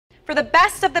For the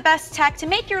best of the best tech to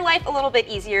make your life a little bit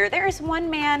easier, there's one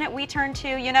man we turn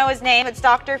to. You know his name. It's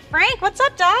Dr. Frank. What's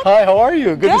up, Doc? Hi, how are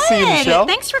you? Good to see you, Michelle.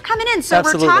 Thanks for coming in. So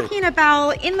Absolutely. we're talking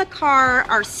about in the car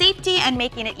our safety and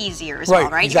making it easier as well,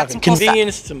 right? Exactly. You got some cool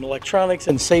Convenience, some electronics,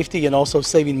 and safety, and also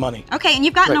saving money. Okay, and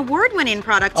you've got an award-winning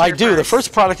product here. I do. The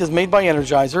first product is made by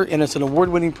ENERGIZER, and it's an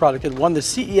award-winning product. It won the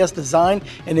CES Design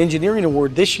and Engineering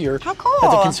Award this year How cool.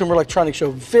 at the Consumer Electronics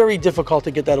Show. Very difficult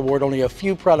to get that award. Only a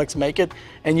few products make it,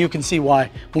 and you can see why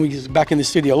when we get back in the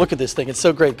studio. Look at this thing. It's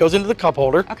so great. It goes into the cup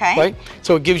holder. Okay. Right?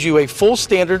 So it gives you a full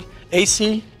standard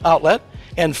AC outlet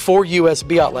and 4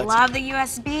 USB outlets. Love the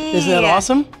USB. Isn't that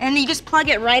awesome? And you just plug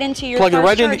it right into your plug it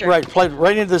right charger. plug it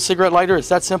right into the cigarette lighter. It's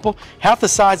that simple. Half the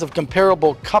size of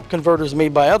comparable cup converters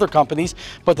made by other companies.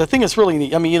 But the thing is really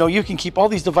neat. I mean, you know, you can keep all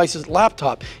these devices,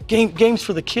 laptop, games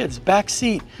for the kids, back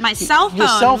seat, My cell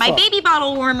phone, my baby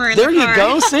bottle warmer in there the car. you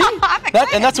go. See,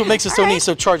 and that's what makes it so All neat. right.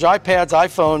 So charge iPads,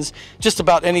 iPhones, just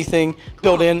about anything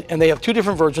built in. And they have two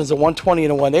different versions: a 120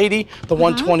 and a 180. The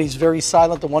 120 is very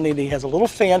silent. The 180 has a little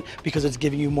fan because it's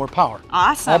giving you more power.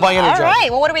 Awesome. All by ENERGIZER. All right.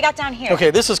 Well, what do we got down here?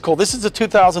 Okay, this is cool. This is a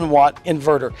 2,000 watt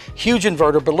inverter. Huge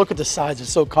inverter, but look at the size.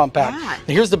 It's so compact. Yeah. And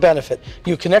here's the benefit.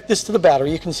 You connect this to the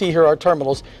battery. You can see here our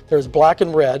terminals. There's black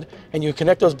and red, and you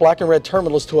connect those black and red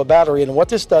terminals to a battery, and what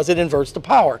this does, it inverts the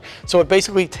power. So it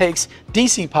basically takes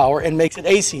DC power and makes it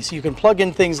AC, so you can plug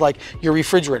in things like your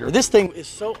refrigerator. This thing is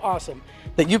so awesome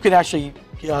that you can actually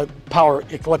power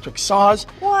electric saws.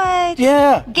 What?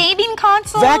 Yeah. Gaming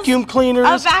consoles? Vacuum cleaners,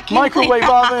 A vacuum microwave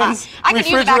cleaner. ovens, I could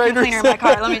use a vacuum refrigerators. cleaner in my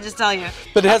car, let me just tell you.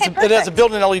 But it has, Okay, it has a perfect.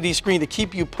 built-in LED screen to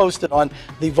keep you posted on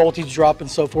the voltage drop and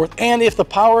so forth. And if the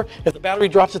battery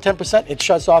drops to 10%, it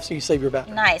shuts off so you save your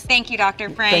battery. Nice. Thank you,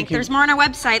 Dr. Frank. Thank you. There's more on our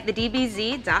website,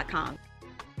 thedbz.com.